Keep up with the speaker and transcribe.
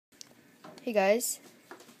Hey guys,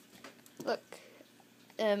 look,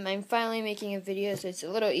 I'm finally making a video so it's a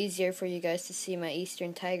little easier for you guys to see my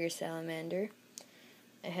eastern tiger salamander.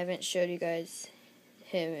 I haven't showed you guys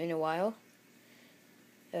him in a while.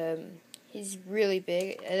 He's really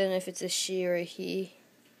big. I don't know if it's a she or a he.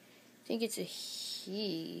 I think it's a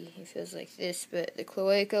he. He feels like this, but the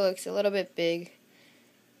cloaca looks a little bit big.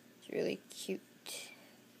 It's really cute.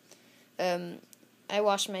 I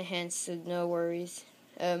wash my hands, so no worries.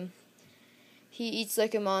 He eats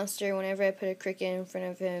like a monster. Whenever I put a cricket in front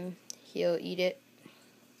of him, he'll eat it.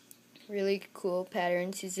 Really cool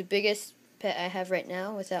patterns. He's the biggest pet I have right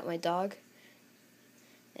now without my dog.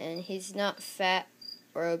 And he's not fat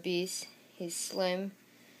or obese. He's slim.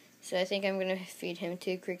 So I think I'm going to feed him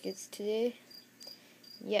 2 crickets today.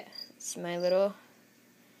 Yeah, it's my little,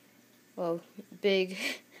 big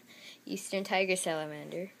eastern tiger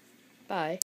salamander. Bye.